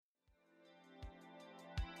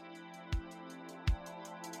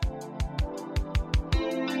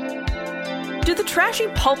Do the trashy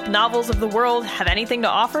pulp novels of the world have anything to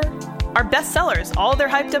offer? Are bestsellers all they're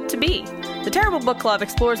hyped up to be? The Terrible Book Club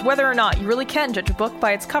explores whether or not you really can judge a book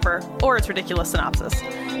by its cover or its ridiculous synopsis.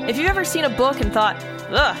 If you've ever seen a book and thought,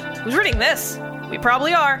 ugh, who's reading this? We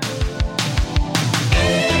probably are.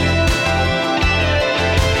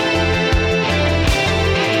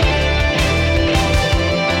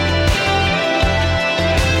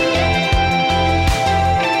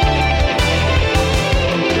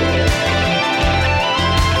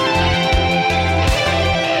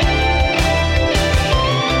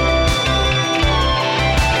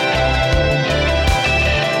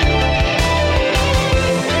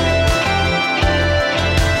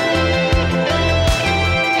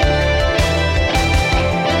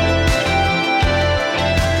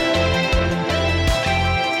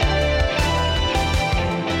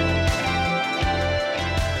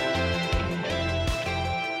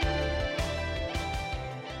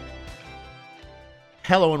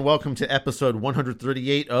 Hello and welcome to episode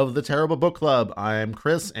 138 of the Terrible Book Club. I'm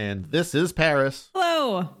Chris and this is Paris.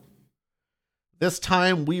 Hello. This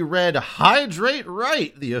time we read Hydrate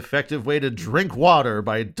Right, The Effective Way to Drink Water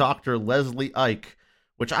by Dr. Leslie Ike,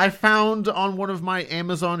 which I found on one of my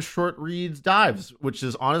Amazon short reads dives, which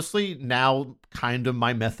is honestly now kind of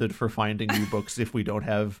my method for finding new books if we don't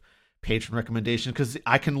have patron recommendation, because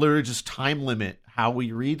I can literally just time limit how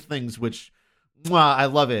we read things, which... I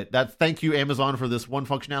love it. Thank you, Amazon, for this one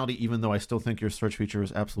functionality, even though I still think your search feature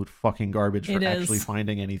is absolute fucking garbage for actually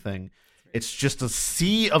finding anything. It's just a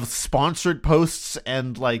sea of sponsored posts,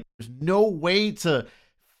 and like there's no way to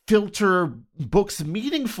filter books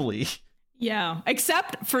meaningfully. Yeah,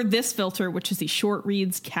 except for this filter, which is the short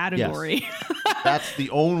reads category. Yes. That's the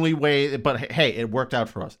only way, but hey, it worked out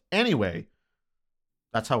for us. Anyway,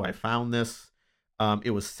 that's how I found this. It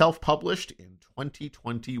was self-published in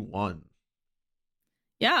 2021.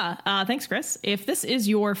 Yeah, thanks, Chris. If this is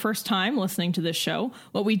your first time listening to this show,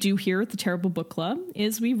 what we do here at the Terrible Book Club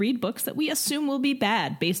is we read books that we assume will be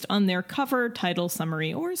bad based on their cover, title,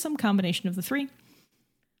 summary, or some combination of the three.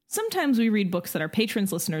 Sometimes we read books that our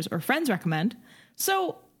patrons, listeners, or friends recommend.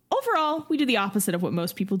 So overall, we do the opposite of what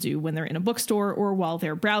most people do when they're in a bookstore or while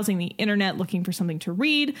they're browsing the internet looking for something to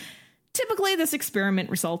read. Typically, this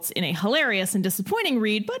experiment results in a hilarious and disappointing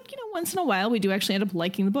read, but once in a while, we do actually end up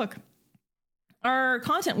liking the book. Our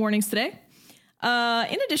content warnings today.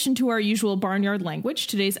 In addition to our usual barnyard language,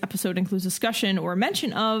 today's episode includes discussion or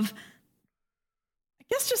mention of, I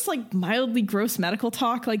guess, just like mildly gross medical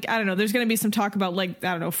talk. Like, I don't know, there's going to be some talk about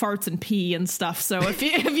farts and pee and stuff. So if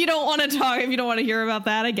you don't want to talk, if you don't want to hear about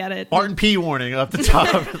that, I get it. Fart and pee warning up the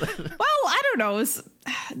top. Well, I don't know.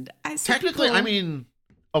 Technically, I mean,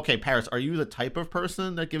 okay, Paris, are you the type of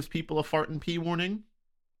person that gives people a fart and pee warning?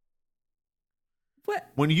 What?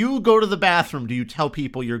 When you go to the bathroom, do you tell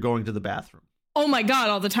people you're going to the bathroom? Oh my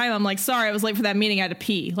God, all the time. I'm like, sorry, I was late for that meeting. I had to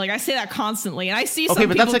pee. Like, I say that constantly. And I see some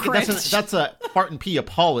people that's a fart and pee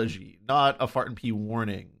apology, not a fart and pee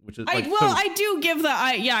warning. Which is I do give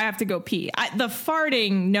I have to go pee. The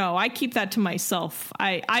farting, no, I keep that to myself.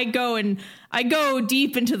 I go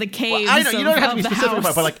deep into the caves. Well, I know you don't have to be specific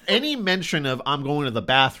about it, but like any mention of I'm going to the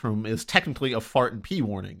bathroom is technically a fart and pee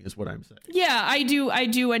warning, is what I'm saying. Yeah, I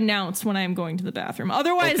do announce when I am going to the bathroom.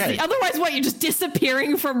 Otherwise, what? You're just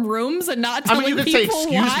disappearing from rooms and not telling people why? You could say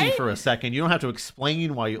excuse me for a second. You don't have to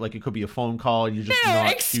explain why. It could be a phone call. You're just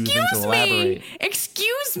not choosing to elaborate.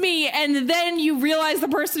 Excuse me, and then you realize the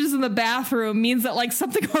person is in the bathroom means that like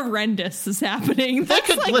something horrendous is happening.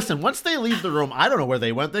 Listen, once they leave the room, I don't know where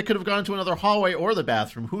they went. They could have gone to another hallway or the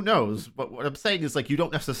bathroom. Who knows? But what I'm saying is, like, you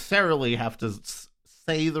don't necessarily have to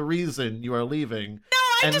say the reason you are leaving.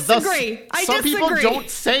 No, I disagree. Some people don't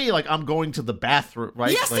say, like, I'm going to the bathroom,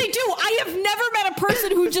 right? Yes, they do. I have never met a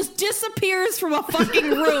person who just disappears from a fucking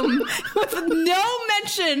room with no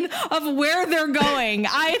mention of where they're going.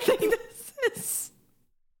 I think this.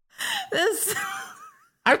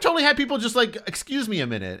 I've totally had people just like, excuse me a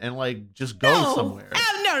minute, and like just go somewhere.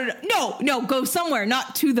 No, go somewhere,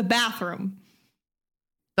 not to the bathroom.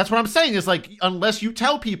 That's what I'm saying is like, unless you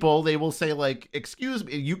tell people, they will say like, excuse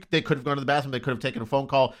me. They could have gone to the bathroom. They could have taken a phone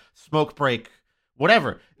call, smoke break,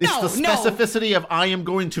 whatever. It's the specificity of I am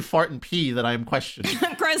going to fart and pee that I am questioning.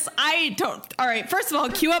 Chris, I don't. All right, first of all,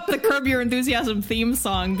 cue up the Curb Your Enthusiasm theme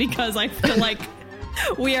song because I feel like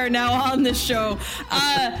we are now on this show.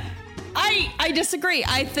 I disagree.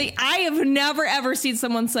 I think I have never ever seen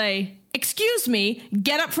someone say, excuse me,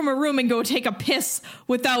 get up from a room and go take a piss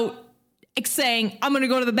without saying, I'm going to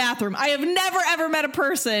go to the bathroom. I have never ever met a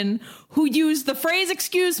person who used the phrase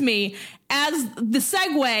excuse me as the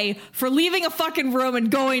segue for leaving a fucking room and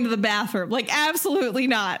going to the bathroom. Like, absolutely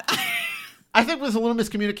not. I think there's a little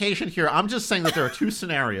miscommunication here. I'm just saying that there are two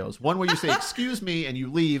scenarios. One where you say, excuse me, and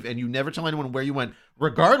you leave, and you never tell anyone where you went,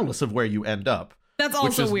 regardless of where you end up. That's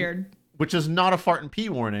also weird. Which is not a fart and pee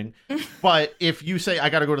warning. But if you say, I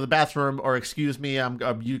got to go to the bathroom, or excuse me, I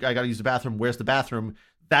got to use the bathroom, where's the bathroom?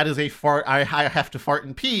 That is a fart. I have to fart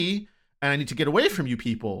and pee, and I need to get away from you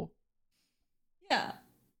people. Yeah.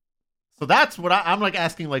 So that's what I'm like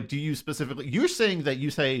asking, like, do you specifically, you're saying that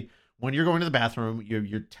you say, when you're going to the bathroom,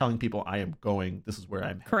 you're telling people I am going, this is where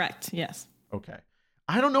I'm headed. Correct, yes. Okay.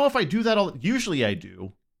 I don't know if I do that usually I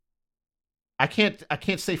do. I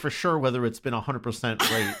can't say for sure whether it's been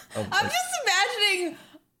 100% rate of I'm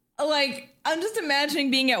just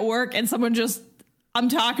imagining being at work and someone I'm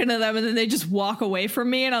talking to them and then they just walk away from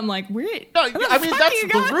me and I'm like, wait. No, I mean, that's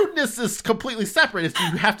the rudeness is completely separate. If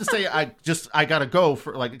you have to say, I gotta go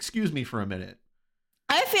for, like, excuse me for a minute.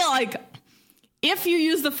 I feel like if you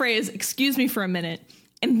use the phrase, excuse me for a minute,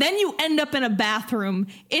 and then you end up in a bathroom,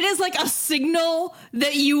 it is like a signal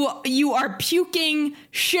that you are puking,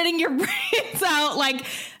 shitting your brains out. Like,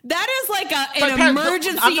 that is like an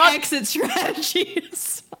emergency exit strategy.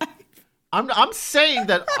 I'm saying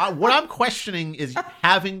that what I'm questioning is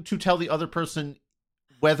having to tell the other person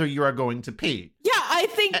whether you are going to pee. Yeah, I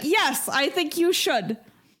think you should.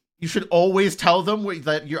 You should always tell them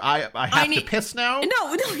that I have to piss now?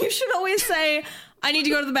 No, you should always say, I need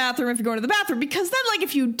to go to the bathroom if you're going to the bathroom. Because then, like,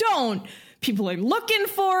 if you don't, people are looking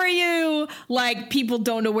for you. Like, people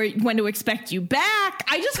don't know when to expect you back.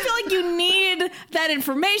 I just feel like you need that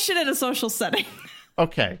information in a social setting.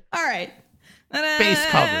 Okay. All right. Base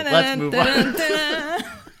covered. Let's move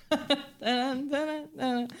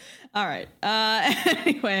on. All right.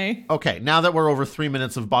 Anyway. Okay. Now that we're over 3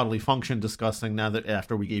 minutes of bodily function discussing, now that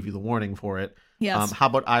after we gave you the warning for it, yes. How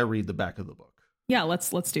about I read the back of the book? Yeah,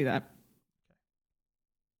 let's do that.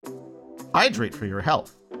 Hydrate for your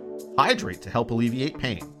health. Hydrate to help alleviate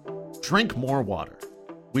pain. Drink more water.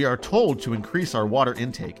 We are told to increase our water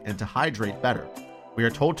intake and to hydrate better. We are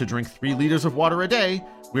told to drink 3 liters of water a day.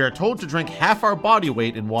 We are told to drink half our body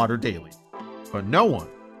weight in water daily. But no one,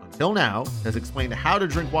 until now, has explained how to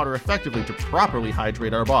drink water effectively to properly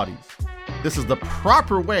hydrate our bodies. This is the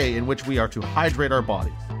proper way in which we are to hydrate our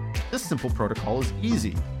bodies. This simple protocol is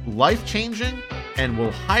easy, life-changing, and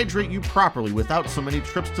will hydrate you properly without so many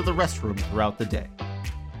trips to the restroom throughout the day.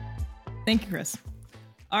 Thank you, Chris.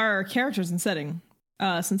 Our characters and setting,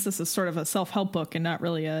 since this is sort of a self-help book and not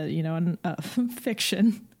really a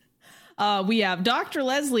fiction, we have Dr.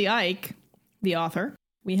 Leslie Ike, the author.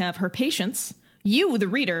 We have her patients, you, the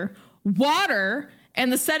reader, water,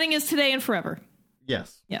 and the setting is today and forever.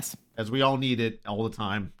 Yes. Yes. As we all need it all the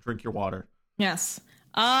time. Drink your water. Yes.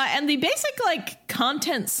 And the basic,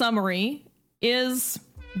 content summary is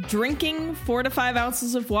drinking 4 to 5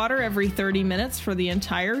 ounces of water every 30 minutes for the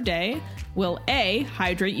entire day will A,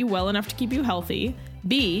 hydrate you well enough to keep you healthy,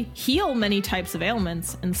 B, heal many types of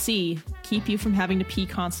ailments, and C, keep you from having to pee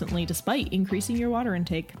constantly despite increasing your water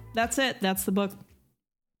intake. That's it. That's the book.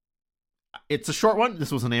 It's a short one.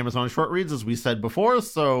 This was an Amazon Short Reads, as we said before,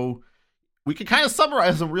 so we can kind of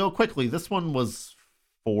summarize them real quickly. This one was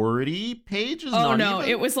 40 pages? Oh, no,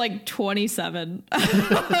 it was like 27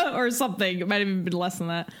 or something. It might have even been less than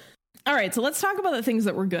that. All right, so let's talk about the things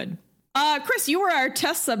that were good. Chris, you were our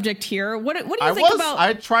test subject here. What do you think about...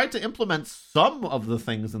 I tried to implement some of the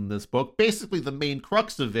things in this book. Basically, the main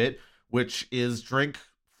crux of it, which is drink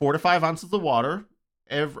 4 to 5 ounces of water.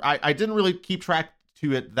 I didn't really keep track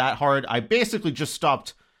to it that hard. I basically just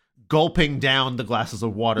stopped gulping down the glasses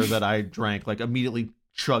of water that I drank, like immediately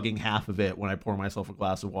chugging half of it when I pour myself a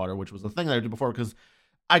glass of water, which was the thing that I did before, because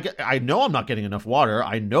I know I'm not getting enough water.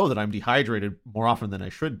 I know that I'm dehydrated more often than I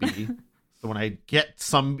should be. So when I get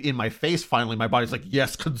some in my face, finally, my body's like,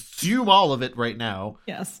 yes, consume all of it right now.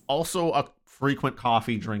 Yes. Also a frequent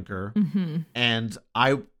coffee drinker. Mm-hmm. And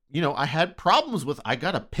I had problems with, I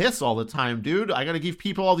gotta piss all the time, dude. I gotta give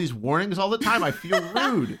people all these warnings all the time. I feel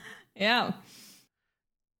rude. Yeah.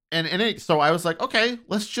 So I was like, okay,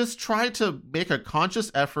 let's just try to make a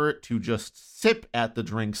conscious effort to just sip at the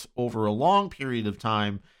drinks over a long period of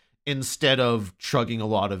time instead of chugging a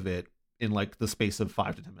lot of it in like the space of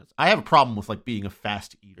 5 to 10 minutes. I have a problem with like being a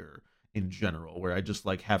fast eater in general, where I just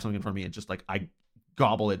like have something in front of me and just like I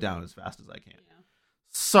gobble it down as fast as I can. Yeah.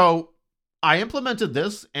 So I implemented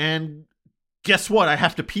this, and guess what? I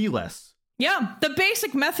have to pee less. Yeah, the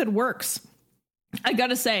basic method works. I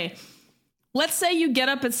gotta say, let's say you get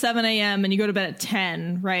up at 7 a.m. and you go to bed at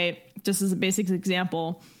 10, right? Just as a basic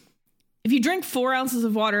example. If you drink 4 ounces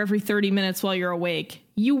of water every 30 minutes while you're awake,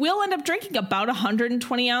 you will end up drinking about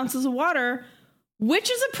 120 ounces of water,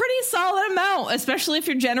 which is a pretty solid amount, especially if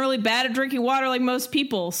you're generally bad at drinking water like most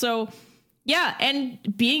people. So Yeah, and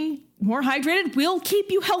being more hydrated will keep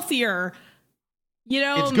you healthier. You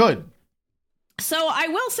know, It's good. So I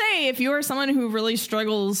will say, if you're someone who really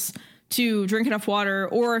struggles to drink enough water,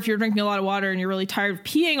 or if you're drinking a lot of water and you're really tired of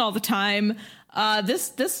peeing all the time,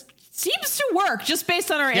 this seems to work just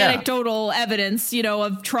based on our anecdotal evidence, you know,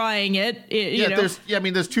 of trying it. You know.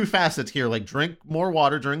 There's two facets here. Like, drink more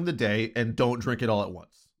water during the day and don't drink it all at once.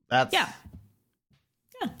 That's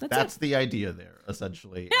the idea there,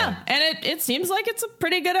 essentially. Yeah, and it seems like it's a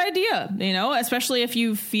pretty good idea, you know, especially if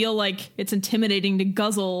you feel like it's intimidating to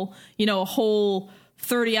guzzle, you know, a whole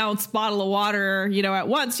 30-ounce bottle of water, you know, at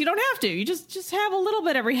once. You don't have to. You just have a little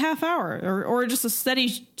bit every half hour, or just a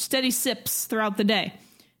steady sips throughout the day.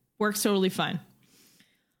 Works totally fine.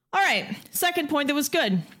 All right, second point that was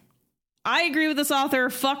good. I agree with this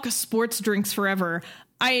author. Fuck sports drinks forever.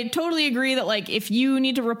 I totally agree that, like, if you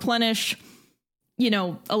need to replenish, you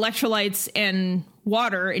know, electrolytes and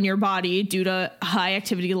water in your body due to high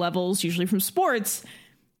activity levels, usually from sports,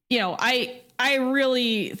 you know, I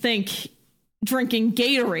really think drinking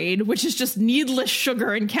Gatorade, which is just needless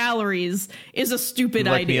sugar and calories, is a stupid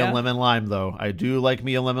idea. Me a lemon lime, though. I do like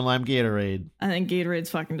me a lemon lime Gatorade. I think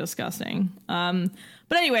Gatorade's fucking disgusting.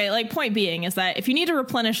 But anyway, like, point being is that if you need to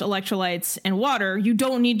replenish electrolytes and water, you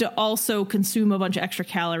don't need to also consume a bunch of extra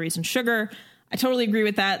calories and sugar. I totally agree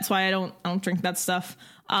with that. That's why I don't drink that stuff.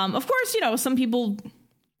 Of course, you know, some people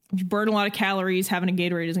burn a lot of calories. Having a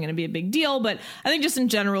Gatorade isn't going to be a big deal, but I think just in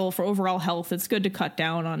general for overall health, it's good to cut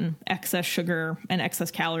down on excess sugar and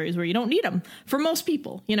excess calories where you don't need them. For most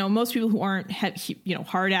people, you know, most people who aren't, you know,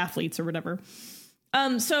 hard athletes or whatever.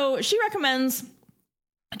 So she recommends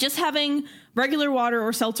just having regular water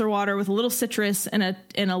or seltzer water with a little citrus and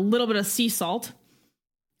a little bit of sea salt,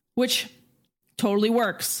 which totally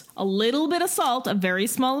works. A little bit of salt, a very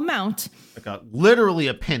small amount. Like literally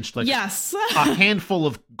a pinch. Like yes. A handful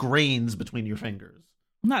of grains between your fingers.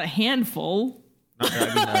 Not a handful. A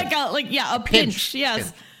pinch. Yes.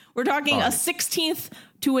 Pinch. We're talking a 1/16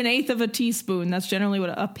 to an 1/8 of a teaspoon. That's generally what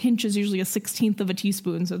a pinch is, usually a 1/16 of a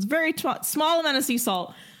teaspoon. So it's very small amount of sea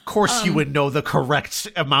salt. Of course you would know the correct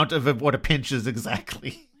amount of what a pinch is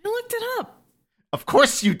exactly. I looked it up. Of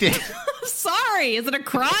course you did. Sorry, is it a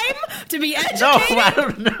crime to be educated? No, I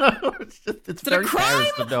don't know. It's very a crime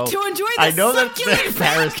to know. To enjoy the I know that's very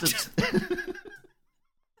Paris.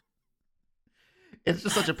 It's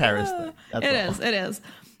just such a Paris thing. It is.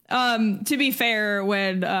 To be fair,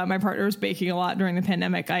 when my partner was baking a lot during the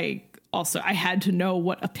pandemic, I had to know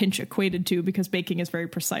what a pinch equated to because baking is very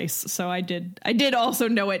precise. So I did also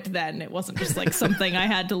know it then. It wasn't just like something I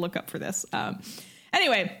had to look up for this.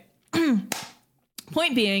 Anyway.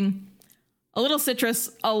 Point being, a little citrus,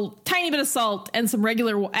 a tiny bit of salt, and some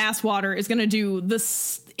regular ass water is going to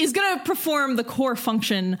perform the core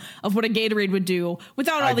function of what a Gatorade would do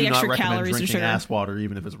without all the extra calories and sugar. Ass water,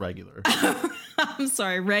 even if it's regular. I'm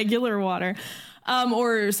sorry, regular water,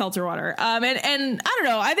 or seltzer water. And I don't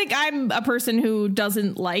know. I think I'm a person who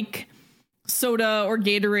doesn't like soda or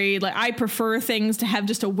Gatorade. Like, I prefer things to have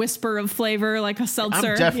just a whisper of flavor, like a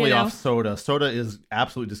seltzer. I'm definitely off soda. Soda is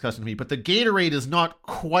absolutely disgusting to me, but the Gatorade is not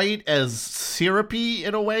quite as syrupy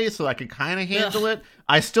in a way, so I can kind of handle it.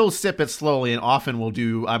 I still sip it slowly, and often will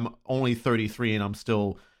do. I'm only 33, and I'm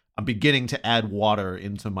beginning to add water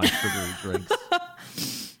into my sugary drinks.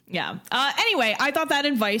 Yeah. Anyway, I thought that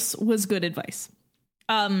advice was good advice.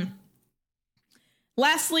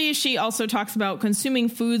 Lastly, she also talks about consuming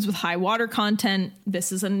foods with high water content.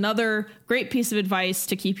 This is another great piece of advice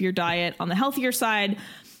to keep your diet on the healthier side.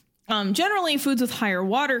 Generally, foods with higher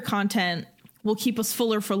water content will keep us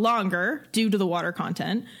fuller for longer due to the water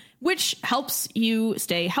content, which helps you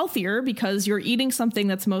stay healthier because you're eating something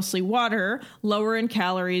that's mostly water, lower in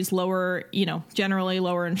calories, lower, generally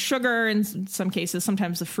lower in sugar. In some cases,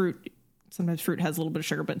 sometimes fruit has a little bit of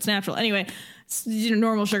sugar, but it's natural. Anyway, it's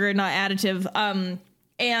normal sugar, not additive.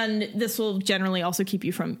 And this will generally also keep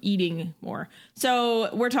you from eating more.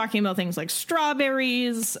 So we're talking about things like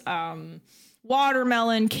strawberries,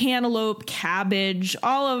 watermelon, cantaloupe, cabbage,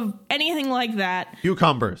 anything like that.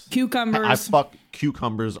 Cucumbers.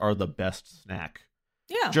 Cucumbers are the best snack.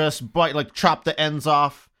 Yeah. Just chop the ends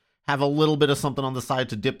off, have a little bit of something on the side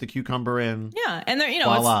to dip the cucumber in. Yeah. And there,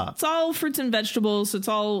 voila. It's all fruits and vegetables. So it's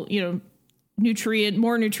all,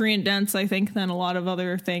 more nutrient dense, I think, than a lot of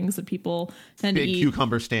other things that people tend to eat. Big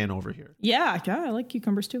cucumber stand over here. Yeah, I like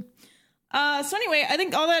cucumbers too. So anyway, I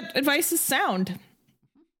think all that advice is sound.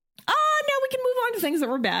 Now we can move on to things that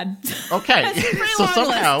were bad. Okay. So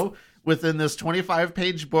somehow within this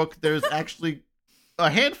 25-page book, there's actually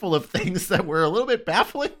a handful of things that were a little bit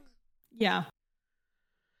baffling. Yeah.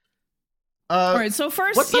 All right. So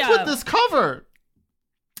first, what's up with this cover?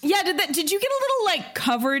 Yeah, did you get a little like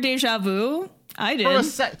cover deja vu? I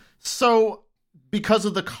did. So because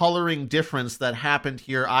of the coloring difference that happened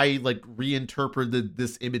here, I like reinterpreted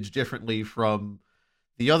this image differently from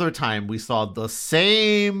the other time we saw the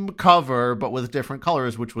same cover but with different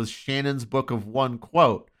colors, which was Shannon's Book of One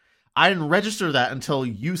Quote. I didn't register that until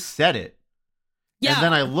you said it. Yeah. And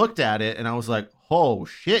then I looked at it and I was like, oh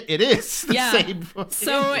shit, it is the same.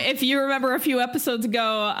 So if you remember a few episodes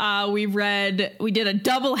ago, we did a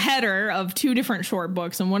double header of 2 different short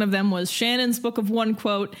books, and one of them was Shannon's Book of One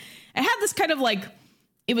Quote. It had this kind of like,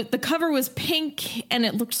 the cover was pink and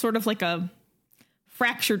it looked sort of like a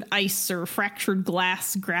fractured ice or fractured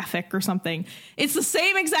glass graphic or something. It's the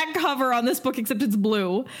same exact cover on this book, except it's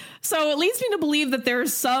blue. So it leads me to believe that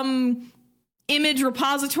there's some image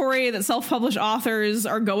repository that self-published authors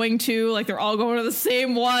are going to, like they're all going to the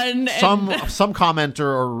same one. Some commenter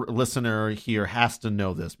or listener here has to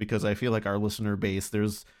know this, because I feel like our listener base,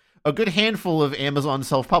 there's a good handful of Amazon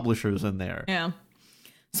self-publishers in there. Yeah.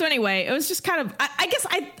 So anyway, it was just kind of, I guess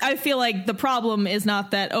I feel like the problem is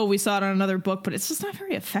not that, we saw it on another book, but it's just not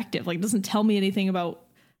very effective. Like, it doesn't tell me anything about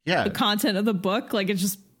the content of the book. Like, it's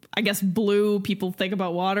just, I guess, blue. People think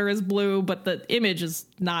about water as blue, but the image is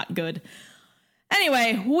not good.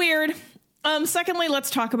 Anyway, weird. Secondly, let's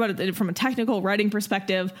talk about it from a technical writing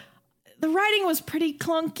perspective. The writing was pretty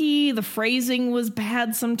clunky. The phrasing was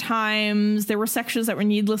bad sometimes. There were sections that were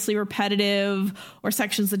needlessly repetitive or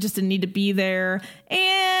sections that just didn't need to be there.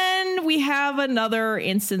 And we have another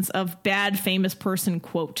instance of bad famous person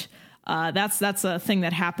quote. That's a thing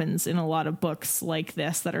that happens in a lot of books like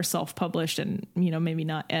this that are self-published and, maybe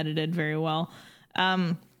not edited very well.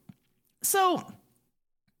 So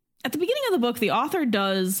at the beginning of the book, the author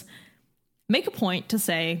does make a point to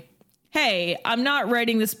say, hey, I'm not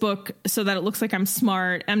writing this book so that it looks like I'm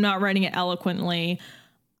smart. I'm not writing it eloquently.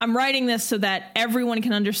 I'm writing this so that everyone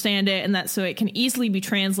can understand it and that so it can easily be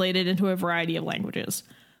translated into a variety of languages.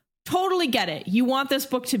 Totally get it. You want this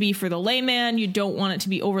book to be for the layman. You don't want it to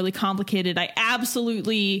be overly complicated. I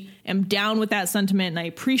absolutely am down with that sentiment, and I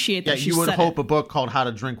appreciate that. Yeah, you would hope a book called How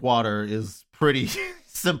to Drink Water is pretty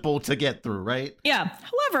simple to get through, right? Yeah.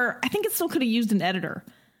 However, I think it still could have used an editor.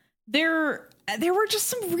 There were just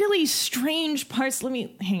some really strange parts. Let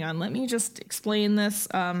me just explain this.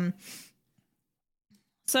 Okay,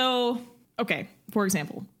 for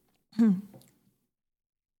example,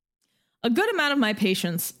 a good amount of my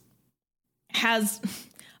patients has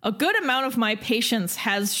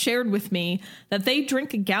shared with me that they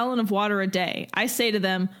drink a gallon of water a day. I say to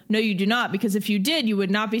them, no, you do not, because if you did, you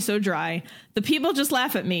would not be so dry. The people just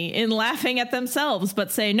laugh at me in laughing at themselves, but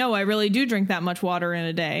say, no, I really do drink that much water in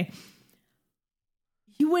a day.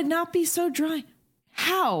 You would not be so dry.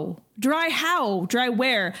 How? Dry how? Dry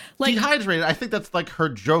where? Like dehydrated. I think that's like her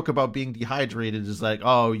joke about being dehydrated is like,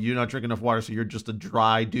 oh, you're not drinking enough water, so you're just a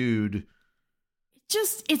dry dude.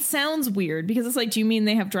 It sounds weird because it's like, do you mean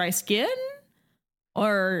they have dry skin?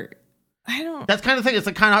 Or I don't. That's kind of thing. It's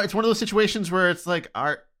like it's one of those situations where it's like,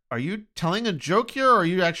 are you telling a joke here, or are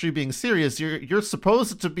you actually being serious? You're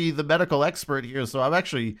supposed to be the medical expert here, so I'm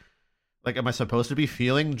actually. Like, am I supposed to be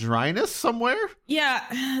feeling dryness somewhere? Yeah,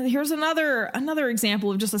 here's another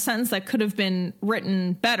example of just a sentence that could have been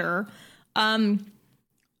written better.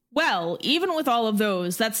 Well, even with all of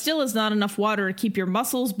those, that still is not enough water to keep your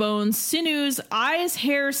muscles, bones, sinews, eyes,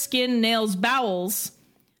 hair, skin, nails, bowels, ...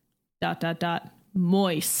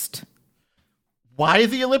 moist. Why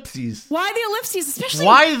the ellipses? Why the ellipses?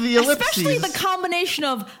 Especially the combination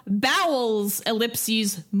of bowels,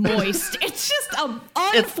 ellipses, moist. It's just an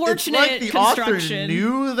unfortunate it's like the construction. Author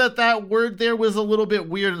knew that word there was a little bit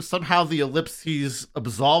weird, and somehow the ellipses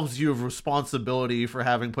absolves you of responsibility for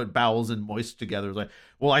having put bowels and moist together. It's like,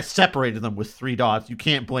 well, I separated them with 3 dots. You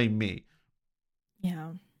can't blame me.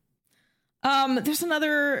 Yeah. There's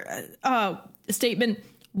another statement.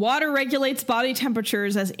 Water regulates body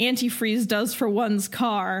temperatures as antifreeze does for one's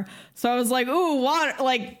car. So I was like, ooh,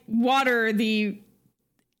 water, the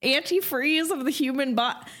antifreeze of the human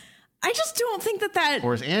body. I just don't think that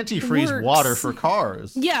Or is antifreeze works. Water for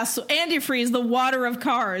cars? Yeah, so antifreeze, the water of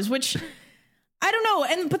cars, which I don't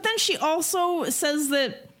know. But then she also says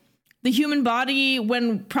that the human body,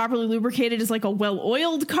 when properly lubricated, is like a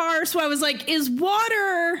well-oiled car. So I was like, is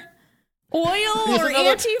water oil or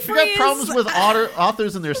antifreeze? You got problems with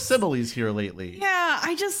authors and their similes here lately. Yeah,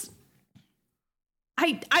 I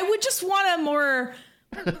would just want a more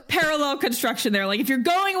parallel construction there. Like, if you're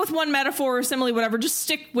going with one metaphor or simile, whatever, just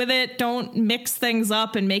stick with it. Don't mix things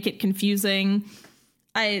up and make it confusing.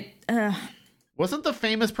 Wasn't the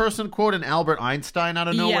famous person quote an Albert Einstein out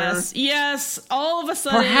of nowhere? Yes. All of a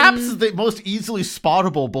sudden, perhaps the most easily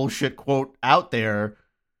spottable bullshit quote out there.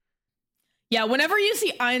 Yeah, whenever you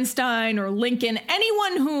see Einstein or Lincoln,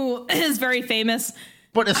 anyone who is very famous.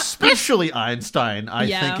 But especially Einstein, I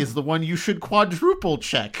think, is the one you should quadruple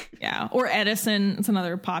check. Yeah, or Edison. It's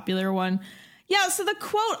another popular one. Yeah, so the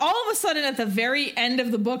quote, all of a sudden at the very end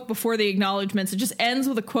of the book, before the acknowledgments, it just ends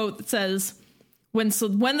with a quote that says, when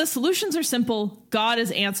the solutions are simple, God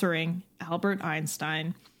is answering. Albert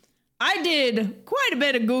Einstein. I did quite a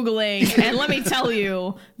bit of Googling, and let me tell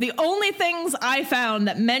you, the only things I found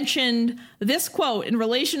that mentioned this quote in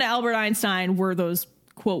relation to Albert Einstein were those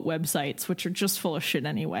quote websites, which are just full of shit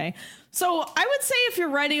anyway. So I would say if you're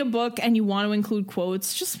writing a book and you want to include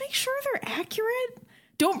quotes, just make sure they're accurate.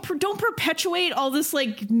 Don't perpetuate all this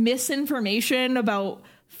like misinformation about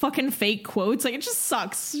fucking fake quotes. Like, it just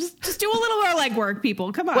sucks. Just do a little more legwork,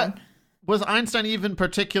 people. Come on. What? Was Einstein even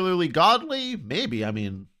particularly godly? Maybe. I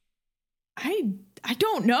mean, I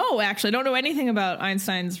don't know, actually. I don't know anything about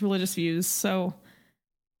Einstein's religious views, so.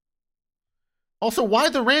 Also, why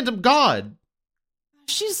the random god?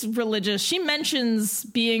 She's religious. She mentions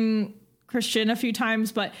being Christian a few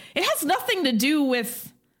times, but it has nothing to do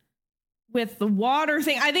with the water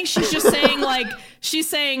thing. I think she's just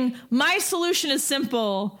saying, my solution is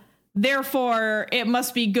simple, therefore it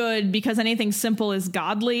must be good because anything simple is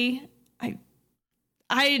godly.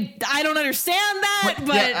 I don't understand that,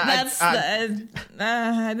 but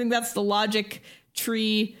I think that's the logic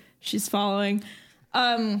tree she's following.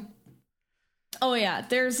 Oh yeah,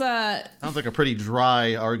 there's sounds like a pretty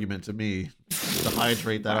dry argument to me to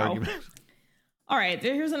hydrate that argument. All right,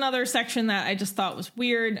 here's another section that I just thought was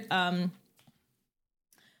weird.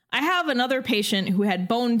 I have another patient who had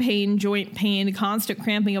bone pain, joint pain, constant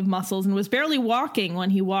cramping of muscles, and was barely walking when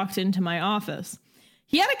he walked into my office.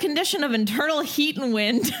 He had a condition of internal heat and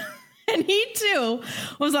wind, and he too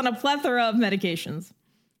was on a plethora of medications.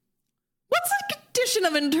 What's a condition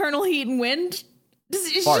of internal heat and wind?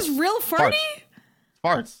 Is it just real farty?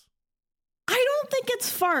 Farts. I don't think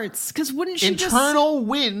it's farts, because wouldn't she internal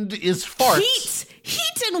wind is farts.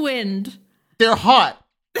 Heat and wind. They're hot.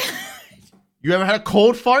 You ever had a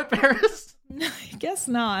cold fart, Paris? I guess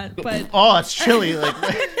not, but oh, it's chilly. Like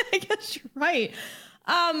I guess you're right.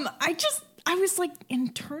 I was like,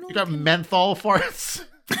 internal. You got menthol farts.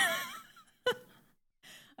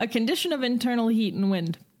 A condition of internal heat and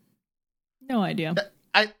wind. No idea.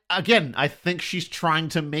 I think she's trying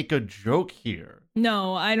to make a joke here.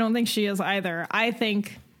 No, I don't think she is either. I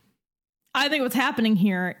think what's happening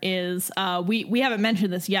here is we haven't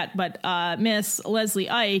mentioned this yet, but Miss Leslie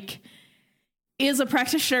Ike is a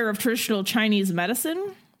practitioner of traditional Chinese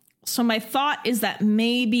medicine. So my thought is that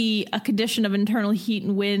maybe a condition of internal heat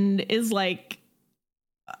and wind is like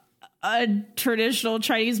a traditional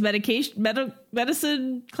Chinese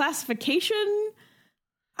medicine classification.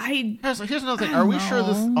 Here's another thing. Are we sure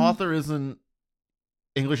this author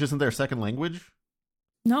English isn't their second language?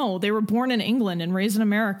 No, they were born in England and raised in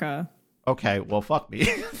America. Okay, well, fuck me.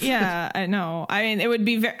 Yeah, I know. I mean, it would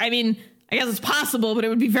be I guess it's possible, but it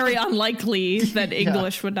would be very unlikely that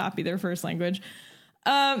English would not be their first language.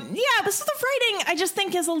 But so the writing I just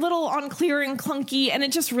think is a little unclear and clunky, and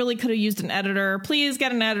it just really could have used an editor. Please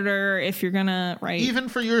get an editor if you're gonna write. Even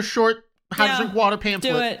for your short how to drink water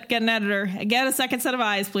pamphlet. Do it. Get an editor. Get a second set of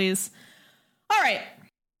eyes, please. All right.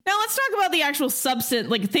 Now let's talk about the actual substance,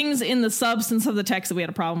 like things in the substance of the text that we had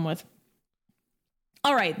a problem with.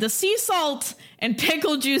 All right. The sea salt and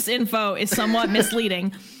pickle juice info is somewhat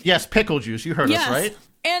misleading. Yes, pickle juice. You heard us, right?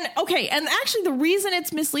 And actually the reason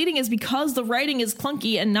it's misleading is because the writing is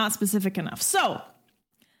clunky and not specific enough. So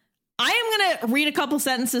I am going to read a couple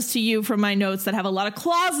sentences to you from my notes that have a lot of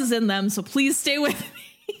clauses in them, so please stay with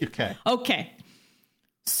me. Okay.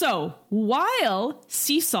 So while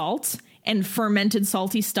sea salt and fermented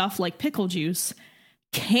salty stuff like pickle juice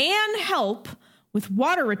can help with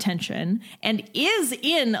water retention and is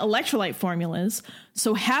in electrolyte formulas,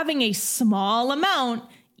 so having a small amount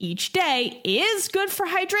each day is good for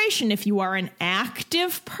hydration if you are an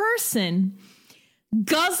active person.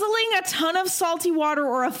 Guzzling a ton of salty water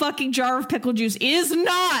or a fucking jar of pickle juice is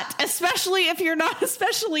not, especially if you're not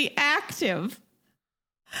especially active.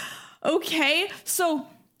 Okay, so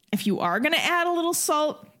if you are going to add a little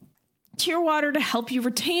salt to your water to help you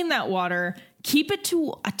retain that water, keep it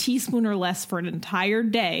to a teaspoon or less for an entire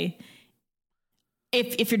day.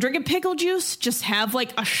 If you're drinking pickle juice, just have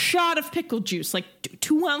like a shot of pickle juice, like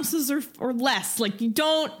 2 ounces or less. Like you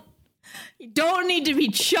don't need to be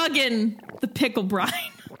chugging the pickle brine.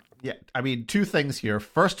 Yeah, I mean, 2 things here.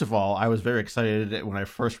 First of all, I was very excited when I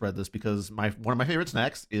first read this because one of my favorite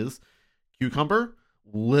snacks is cucumber,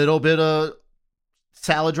 little bit of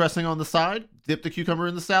salad dressing on the side. dip the cucumber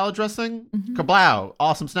in the salad dressing. Kablow.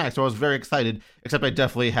 Awesome snack. So I was very excited, except I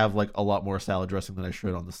definitely have like a lot more salad dressing than I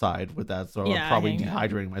should on the side with that. So I'm probably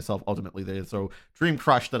dehydrating myself ultimately there. So dream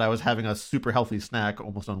crush that I was having a super healthy snack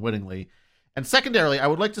almost unwittingly. And secondarily, I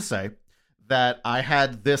would like to say that I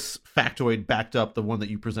had this factoid backed up, the one that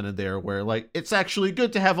you presented there, where like it's actually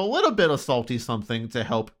good to have a little bit of salty something to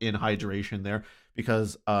help in hydration there,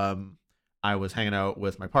 because I was hanging out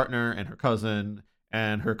with my partner and her cousin,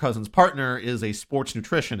 and her cousin's partner is a sports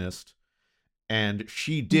nutritionist, and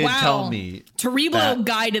she did tell me Terrible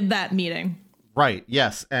guided that meeting. Right,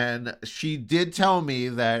 yes, and she did tell me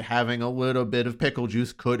that having a little bit of pickle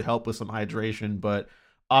juice could help with some hydration, but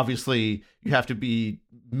obviously you have to be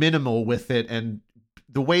minimal with it, and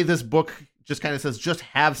the way this book just kind of says just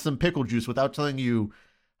have some pickle juice without telling you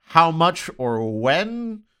how much or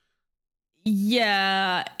when.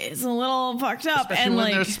 Yeah, it's a little fucked up. Especially and when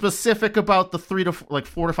like they're specific about the 4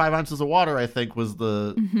 to 5 ounces of water, I think was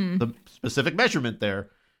the specific measurement there.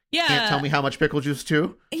 Yeah. Can't tell me how much pickle juice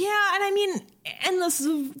too. Yeah, and I mean,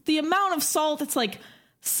 and the amount of salt, it's like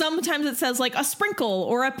sometimes it says like a sprinkle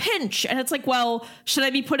or a pinch, and it's like, well, should I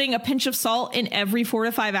be putting a pinch of salt in every 4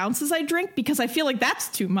 to 5 ounces I drink? Because I feel like that's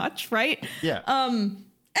too much, right? Yeah.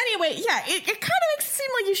 Anyway, yeah, it kind of makes it seem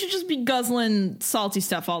like you should just be guzzling salty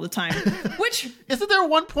stuff all the time. Which isn't there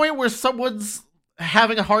one point where someone's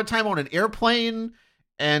having a hard time on an airplane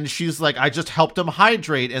and she's like, I just helped him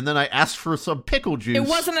hydrate, and then I asked for some pickle juice. It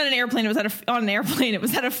wasn't on an airplane. It was on an airplane. It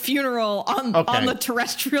was at a funeral on the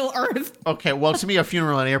terrestrial Earth. Okay, well, to me, a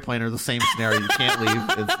funeral and an airplane are the same scenario. You can't leave.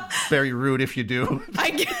 It's very rude if you do.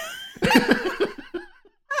 That's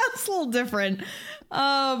a little different.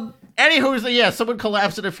 Anywho, yeah, someone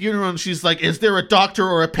collapsed at a funeral and she's like, is there a doctor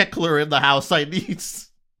or a pickler in the house I need?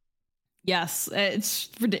 Yes, it's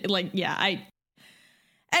like, yeah, And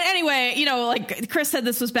anyway, like Chris said,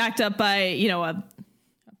 this was backed up by, a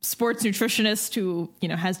sports nutritionist who,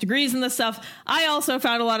 has degrees in this stuff. I also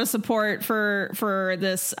found a lot of support for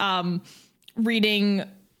this, reading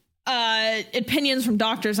opinions from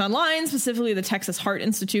doctors online, specifically the Texas Heart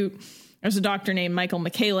Institute. There's a doctor named Michael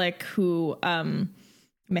Michalik who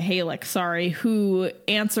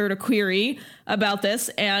answered a query about this.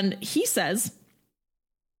 And he says,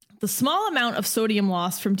 the small amount of sodium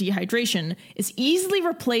loss from dehydration is easily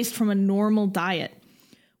replaced from a normal diet.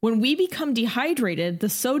 When we become dehydrated, the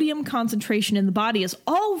sodium concentration in the body is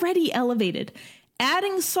already elevated.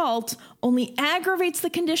 Adding salt only aggravates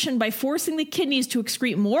the condition by forcing the kidneys to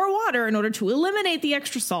excrete more water in order to eliminate the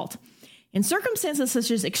extra salt. In circumstances such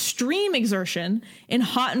as extreme exertion, in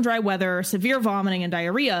hot and dry weather, severe vomiting and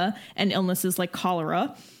diarrhea, and illnesses like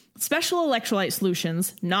cholera, special electrolyte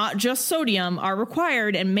solutions, not just sodium, are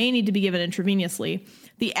required and may need to be given intravenously.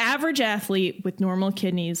 The average athlete with normal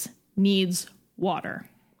kidneys needs water,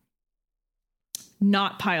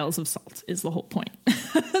 not piles of salt, is the whole point.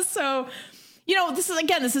 So, this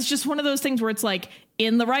is just one of those things where it's like,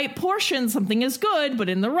 in the right portion, something is good, but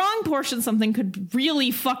in the wrong portion, something could really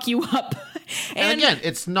fuck you up. And again,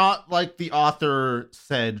 it's not like the author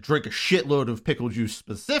said, drink a shitload of pickle juice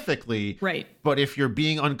specifically. Right. But if you're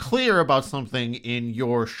being unclear about something in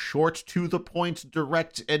your short to the point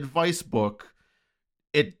direct advice book,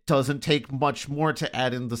 it doesn't take much more to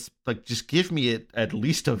add in this. Like, just give me at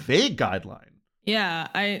least a vague guideline. Yeah,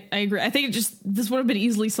 I agree. I think this would have been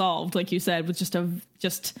easily solved, like you said, with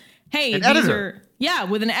hey, an editor.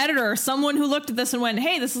 With an editor, someone who looked at this and went,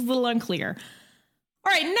 hey, this is a little unclear.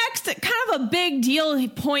 All right, next, kind of a big deal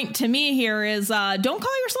point to me here is don't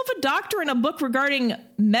call yourself a doctor in a book regarding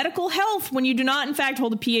medical health when you do not, in fact,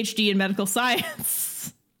 hold a PhD in medical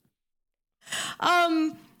science.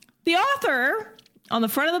 The author on the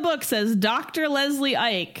front of the book says Dr. Leslie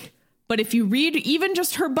Ike. But if you read even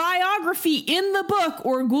just her biography in the book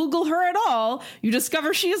or Google her at all, you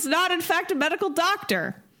discover she is not, in fact, a medical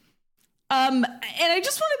doctor. And I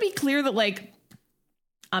just want to be clear that, like,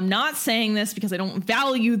 I'm not saying this because I don't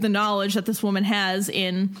value the knowledge that this woman has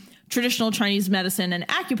in traditional Chinese medicine and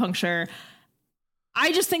acupuncture.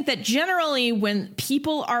 I just think that generally when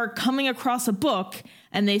people are coming across a book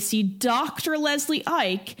and they see Dr. Leslie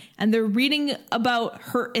Ike and they're reading about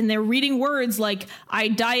her and they're reading words like I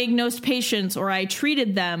diagnosed patients or I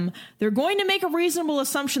treated them, they're going to make a reasonable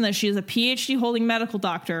assumption that she is a PhD holding medical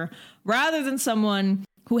doctor rather than someone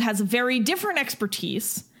who has a very different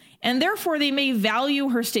expertise. And therefore they may value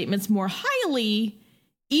her statements more highly,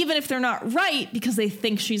 even if they're not right, because they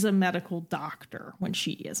think she's a medical doctor when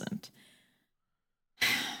she isn't.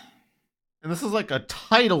 And this is like a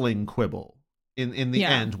titling quibble in the Yeah.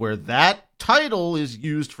 end, where that title is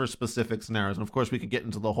used for specific scenarios. And of course, we could get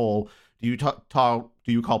into the whole, do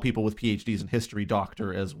you call people with PhDs in history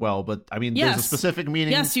doctor as well? But I mean, Yes. there's a specific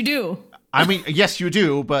meaning. Yes, you do. I mean, yes, you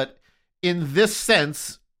do. But in this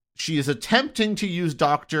sense, she is attempting to use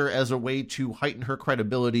doctor as a way to heighten her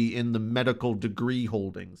credibility in the medical degree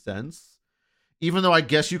holding sense. Even though I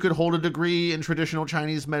guess you could hold a degree in traditional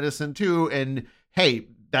Chinese medicine too. And hey,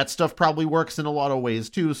 that stuff probably works in a lot of ways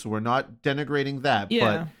too. So we're not denigrating that.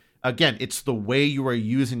 Yeah. But again, it's the way you are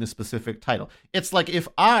using a specific title. It's like if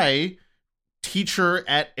I, teacher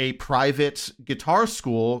at a private guitar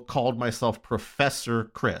school, called myself Professor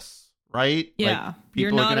Chris, right? Yeah. Like, You're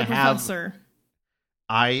people are not a gonna have- professor.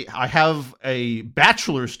 I have a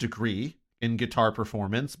bachelor's degree in guitar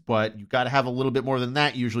performance, but you got to have a little bit more than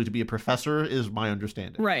that usually to be a professor, is my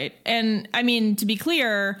understanding. Right. And I mean, to be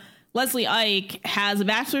clear, Leslie Ike has a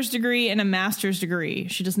bachelor's degree and a master's degree.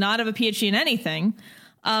 She does not have a PhD in anything.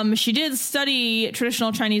 She did study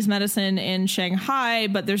traditional Chinese medicine in Shanghai,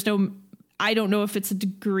 but I don't know if it's a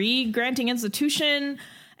degree granting institution.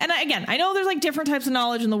 And I know there's like different types of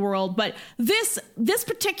knowledge in the world, but this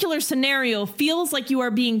particular scenario feels like you are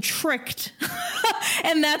being tricked.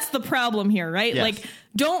 And that's the problem here, right? Yes. Like,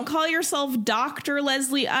 don't call yourself Dr.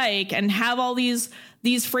 Leslie Ike and have all these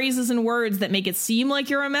phrases and words that make it seem like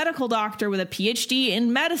you're a medical doctor with a PhD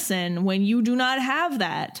in medicine when you do not have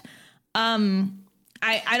that.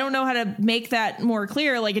 I don't know how to make that more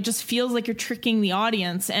clear. Like, it just feels like you're tricking the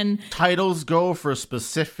audience. And Titles go for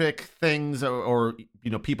specific things or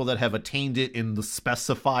people that have attained it in the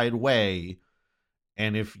specified way.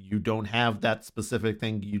 And if you don't have that specific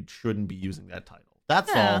thing, you shouldn't be using that title. That's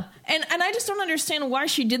all. And I just don't understand why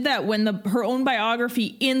she did that when her own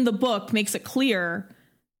biography in the book makes it clear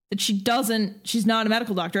that she's not a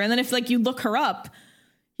medical doctor. And then if like you look her up,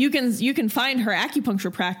 you can find her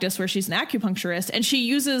acupuncture practice where she's an acupuncturist, and she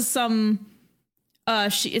uses some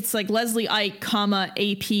it's like Leslie Ike,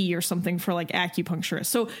 AP or something for like acupuncturist.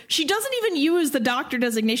 So she doesn't even use the doctor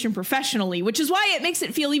designation professionally, which is why it makes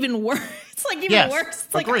it feel even worse. It's like even worse.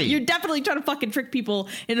 It's like you're definitely trying to fucking trick people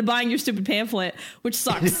into buying your stupid pamphlet, which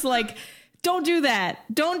sucks. Like, don't do that.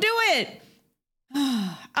 Don't do it.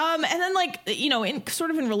 And then like, in sort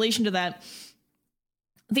of in relation to that,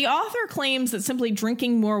 the author claims that simply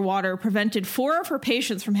drinking more water prevented 4 of her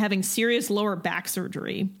patients from having serious lower back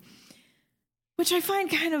surgery, which I find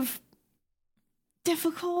kind of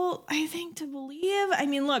difficult, I think, to believe. I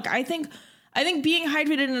mean, look, I think being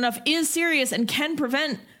hydrated enough is serious and can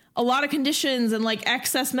prevent a lot of conditions and like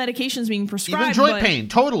excess medications being prescribed. Even joint pain,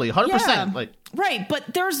 totally, 100%. Yeah, right,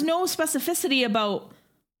 but there's no specificity about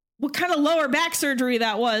what kind of lower back surgery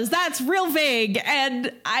that was. That's real vague,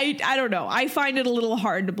 and I don't know. I find it a little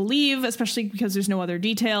hard to believe, especially because there's no other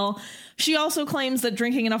detail. She also claims that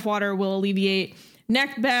drinking enough water will alleviate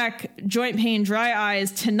neck, back, joint pain, dry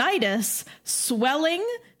eyes, tinnitus, swelling,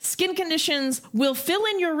 skin conditions, will fill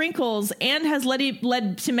in your wrinkles, and has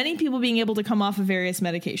led to many people being able to come off of various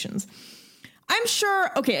medications. I'm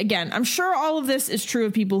sure all of this is true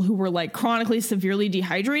of people who were like chronically severely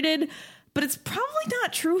dehydrated, but it's probably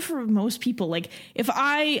not true for most people. Like, if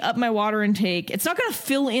I up my water intake, it's not going to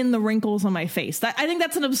fill in the wrinkles on my face. I think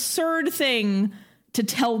that's an absurd thing to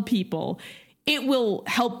tell people. It will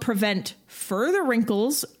help prevent further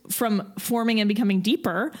wrinkles from forming and becoming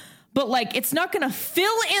deeper, but like, it's not going to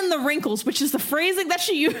fill in the wrinkles, which is the phrasing that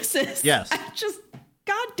she uses. Yes.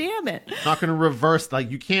 God damn it. Not going to reverse,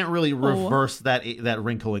 like, you can't really reverse that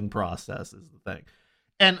wrinkling process is the thing.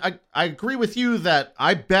 And I agree with you that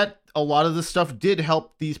I bet a lot of this stuff did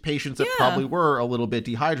help these patients that probably were a little bit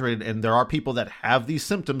dehydrated. And there are people that have these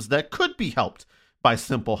symptoms that could be helped by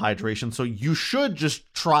simple hydration. So you should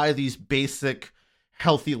just try these basic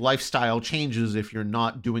healthy lifestyle changes if you're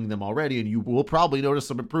not doing them already. And you will probably notice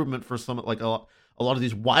some improvement for some, like a lot of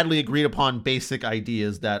these widely agreed upon basic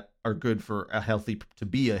ideas that are good for to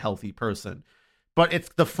be a healthy person. But it's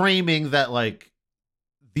the framing that like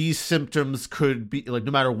these symptoms could be, like,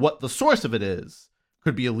 no matter what the source of it is,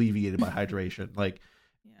 could be alleviated by hydration. Like,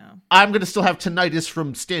 I'm going to still have tinnitus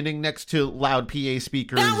from standing next to loud PA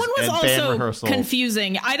speakers that one was and band also rehearsal.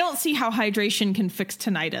 Confusing. I don't see how hydration can fix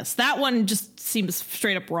tinnitus. That one just seems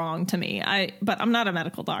straight up wrong to me. But I'm not a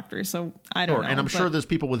medical doctor, so I don't know. And I'm sure there's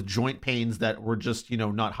people with joint pains that were just,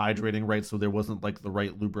 not hydrating right, so there wasn't like the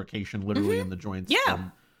right lubrication literally in the joints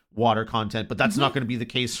from water content. But that's not going to be the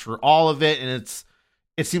case for all of it. And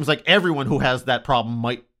it seems like everyone who has that problem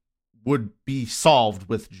would be solved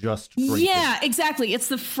with just drinking. Yeah, exactly. It's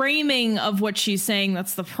the framing of what she's saying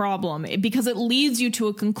that's the problem, because it leads you to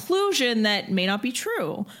a conclusion that may not be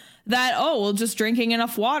true. That, just drinking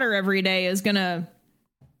enough water every day is going to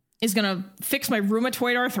is going to fix my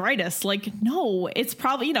rheumatoid arthritis. Like, no, it's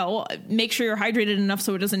probably, make sure you're hydrated enough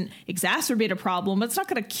so it doesn't exacerbate a problem, but it's not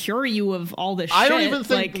going to cure you of all this shit. I don't even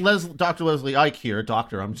think Dr. Leslie Ike here,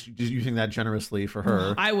 I'm just using that generously for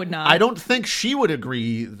her. I would not. I don't think she would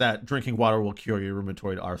agree that drinking water will cure your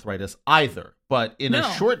rheumatoid arthritis either. But in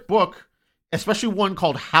a short book, especially one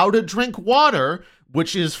called How to Drink Water,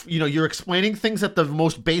 which is, you're explaining things at the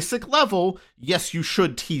most basic level, yes, you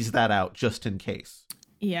should tease that out just in case.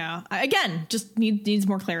 Yeah. Again, just needs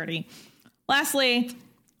more clarity. Lastly,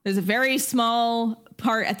 there's a very small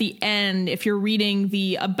part at the end. If you're reading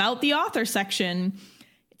the About the Author section,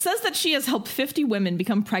 it says that she has helped 50 women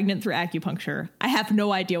become pregnant through acupuncture. I have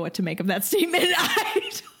no idea what to make of that statement.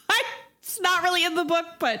 It's not really in the book,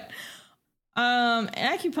 but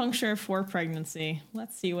acupuncture for pregnancy.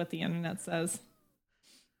 Let's see what the internet says.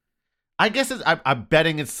 I guess I'm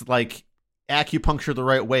betting it's like acupuncture the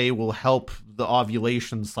right way will help the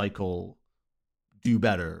ovulation cycle do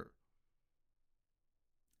better.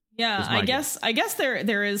 Yeah, I guess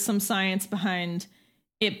there is some science behind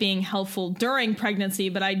it being helpful during pregnancy,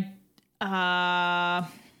 but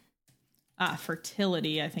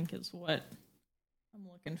fertility, I think, is what I'm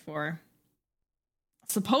looking for.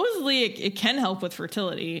 Supposedly it can help with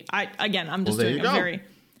fertility. I'm just doing a very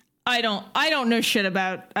I don't know shit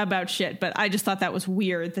about shit, but I just thought that was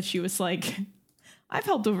weird that she was like, I've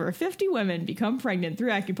helped over 50 women become pregnant through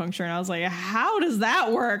acupuncture. And I was like, how does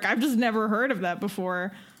that work? I've just never heard of that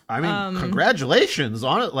before. I mean, congratulations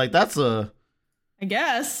on it. Like, that's I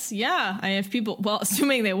guess, yeah. If people,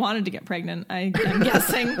 assuming they wanted to get pregnant, I'm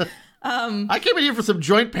guessing. I came in here for some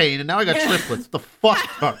joint pain, and now I got triplets. The fuck,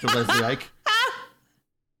 Dr. Leslie Ike?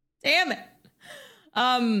 Damn it.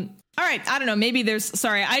 All right, I don't know. Maybe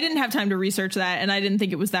I didn't have time to research that, and I didn't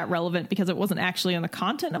think it was that relevant because it wasn't actually in the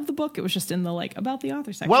content of the book. It was just in the About the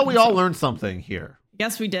Author section. Well, we all learned something here.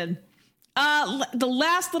 Yes, we did. The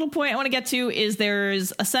last little point I want to get to is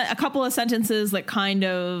there's a couple of sentences that kind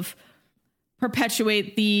of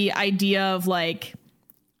perpetuate the idea of like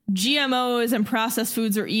GMOs and processed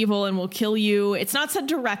foods are evil and will kill you. It's not said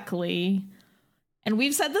directly. And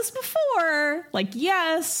we've said this before, like,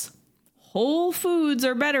 yes, whole foods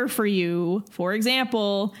are better for you. For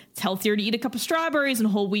example, it's healthier to eat a cup of strawberries and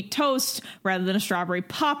whole wheat toast rather than a strawberry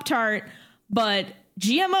Pop-Tart. But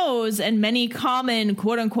GMOs and many common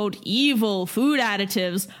quote unquote evil food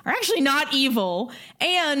additives are actually not evil.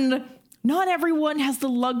 And not everyone has the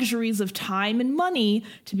luxuries of time and money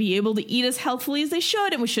to be able to eat as healthfully as they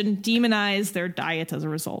should. And we shouldn't demonize their diet as a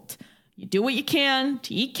result. You do what you can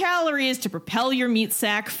to eat calories to propel your meat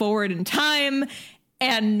sack forward in time.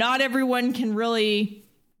 And not everyone can really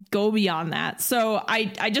go beyond that. So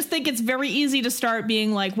I just think it's very easy to start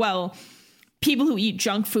being like, well, people who eat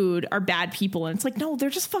junk food are bad people. And it's like, no,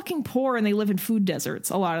 they're just fucking poor and they live in food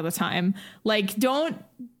deserts a lot of the time. Like, don't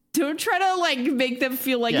try to like make them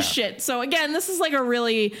feel like shit. So again, this is like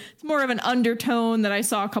it's more of an undertone that I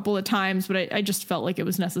saw a couple of times, but I just felt like it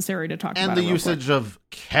was necessary to talk about it. And the usage of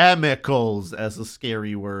chemicals as a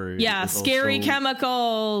scary word. Yeah, scary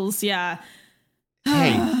chemicals. Yeah.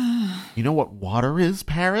 Hey, you know what water is,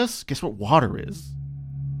 Paris? Guess what water is?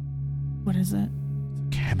 What is it?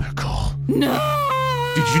 Chemical.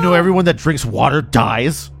 No! Did you know everyone that drinks water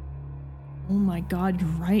dies? Oh my God,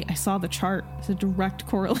 you're right. I saw the chart. It's a direct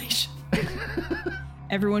correlation.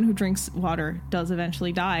 Everyone who drinks water does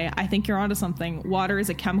eventually die. I think you're onto something. Water is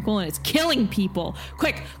a chemical and it's killing people.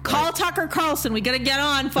 Quick, call Tucker Carlson. We gotta get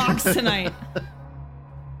on Fox tonight.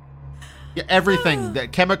 Yeah, everything.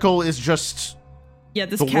 That chemical is just... Yeah,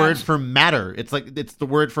 the word for matter. It's the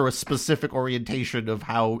word for a specific orientation of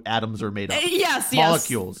how atoms are made up. Yes,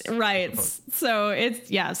 molecules. Right. So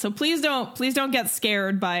so please don't get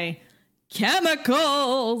scared by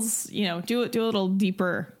chemicals. Do a little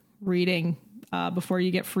deeper reading before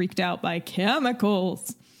you get freaked out by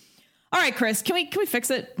chemicals. All right, Chris, can we fix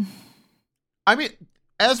it? I mean,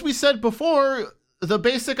 as we said before, the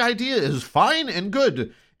basic idea is fine and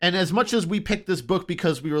good. And as much as we picked this book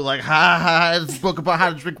because we were like, this book about how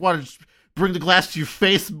to drink water, just bring the glass to your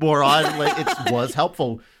face, moron. Like, it was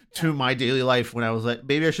helpful to my daily life when I was like,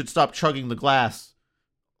 maybe I should stop chugging the glass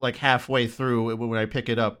like halfway through when I pick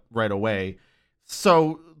it up right away.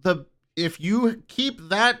 So if you keep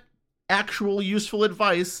that actual useful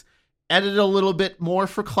advice, edit it a little bit more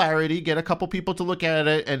for clarity, get a couple people to look at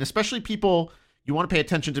it, and especially you want to pay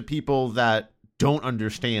attention to people that don't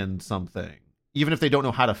understand something. Even if they don't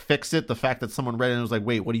know how to fix it, the fact that someone read it and was like,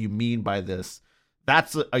 wait, what do you mean by this?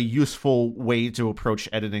 That's a useful way to approach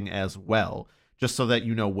editing as well, just so that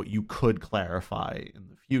you know what you could clarify in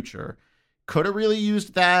the future. Could have really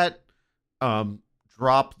used that.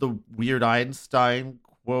 Drop the weird Einstein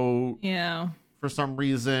quote for some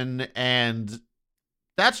reason, and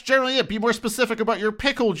that's generally it. Be more specific about your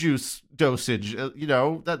pickle juice dosage,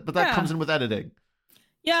 that comes in with editing.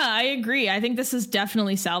 Yeah, I agree. I think this is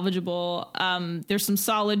definitely salvageable. There's some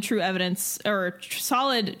solid, true evidence or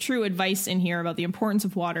solid, true advice in here about the importance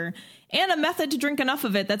of water and a method to drink enough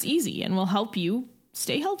of it that's easy and will help you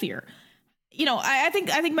stay healthier. I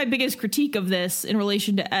think my biggest critique of this in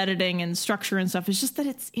relation to editing and structure and stuff is just that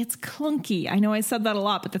it's clunky. I know I said that a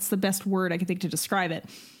lot, but that's the best word I can think to describe it.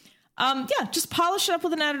 Just polish it up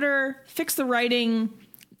with an editor, fix the writing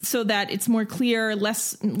so that it's more clear,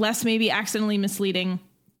 less maybe accidentally misleading.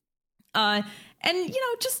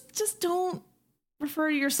 Just don't refer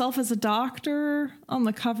to yourself as a doctor on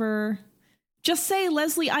the cover. Just say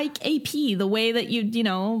Leslie Ike AP the way that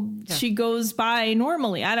she goes by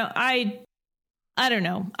normally. I don't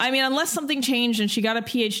know. I mean, unless something changed and she got a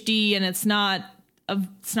PhD and it's not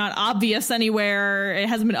obvious anywhere, it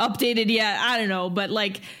hasn't been updated yet. I don't know, but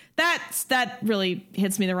that really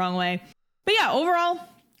hits me the wrong way. But yeah, overall,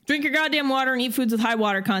 drink your goddamn water and eat foods with high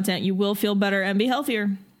water content. You will feel better and be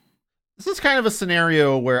healthier. This is kind of a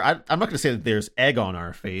scenario where I'm not going to say that there's egg on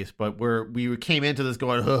our face, but where we came into this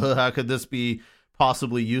going, how could this be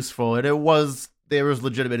possibly useful? And there was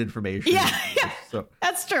legitimate information. Yeah, so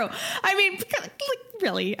that's true. I mean,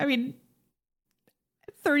 really,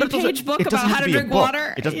 30-page book about how to drink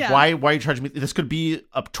water. It doesn't. Why are you charging me? This could be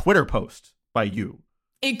a Twitter post by you.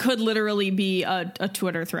 It could literally be a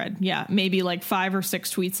Twitter thread. Yeah, maybe 5 or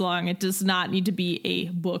 6 tweets long. It does not need to be a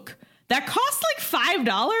book. That costs $5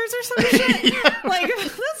 or some shit. That's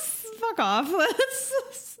fuck off.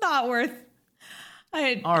 It's not worth.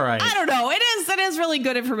 All right. I don't know. It is really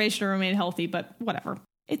good information to remain healthy, but whatever.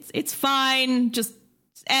 It's fine. Just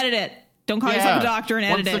edit it. Don't call yourself a doctor and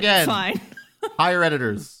edit it. It's fine. Hire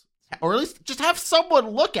editors, or at least just have someone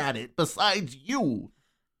look at it besides you.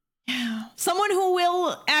 Yeah. Someone who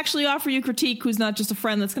will actually offer you critique, who's not just a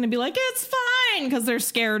friend that's going to be like, it's fine, because they're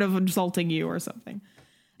scared of insulting you or something.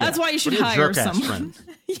 That's why you should hire someone.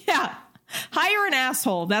 Yeah. Hire an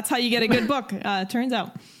asshole. That's how you get a good book, turns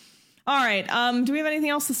out. All right. Do we have anything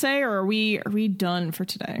else to say, or are we done for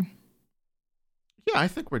today? Yeah, I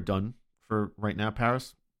think we're done for right now,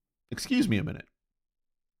 Paris. Excuse me a minute.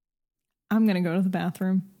 I'm going to go to the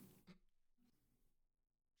bathroom.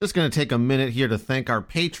 Just going to take a minute here to thank our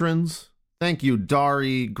patrons. Thank you,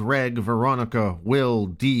 Dari, Greg, Veronica, Will,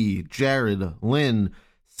 D, Jared, Lynn,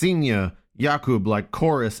 Senia, Yakub,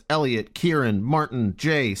 Chorus, Elliot, Kieran, Martin,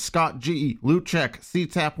 Jay, Scott G, Luchek,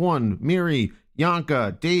 CTAP1, Miri,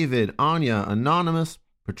 Yanka, David, Anya, Anonymous,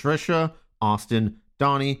 Patricia, Austin,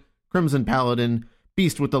 Donnie, Crimson Paladin,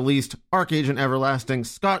 Beast with the Least, Archagent Everlasting,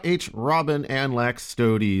 Scott H, Robin, and Lex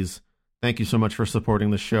Stodes. Thank you so much for supporting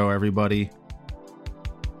the show, everybody.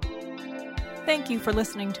 Thank you for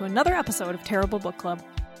listening to another episode of Terrible Book Club.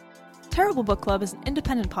 Terrible Book Club is an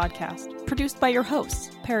independent podcast produced by your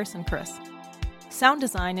hosts, Paris and Chris. Sound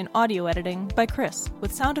design and audio editing by Chris,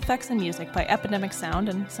 with sound effects and music by Epidemic Sound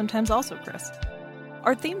and sometimes also Chris.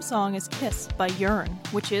 Our theme song is Kiss by Yearn,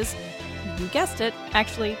 which is, you guessed it,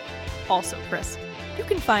 actually also Chris. You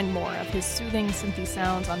can find more of his soothing synthy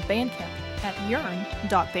sounds on Bandcamp at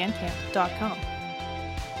yearn.bandcamp.com.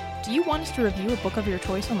 Do you want us to review a book of your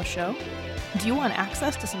choice on the show? Do you want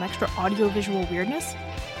access to some extra audiovisual weirdness?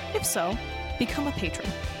 If so, become a patron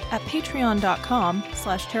at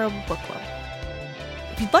patreon.com/terriblebookclub.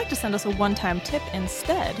 If you'd like to send us a one-time tip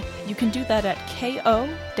instead, you can do that at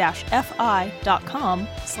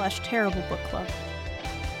ko-fi.com/terriblebookclub.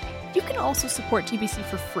 You can also support TBC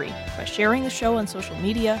for free by sharing the show on social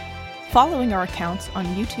media, following our accounts on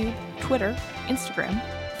YouTube, Twitter, Instagram,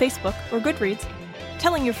 Facebook, or Goodreads,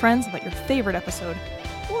 telling your friends about your favorite episode,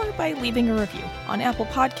 or by leaving a review on Apple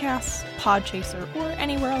Podcasts, Podchaser, or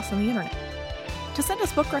anywhere else on the internet. To send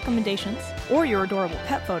us book recommendations or your adorable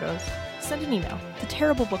pet photos, send an email to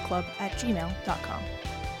terriblebookclub@gmail.com.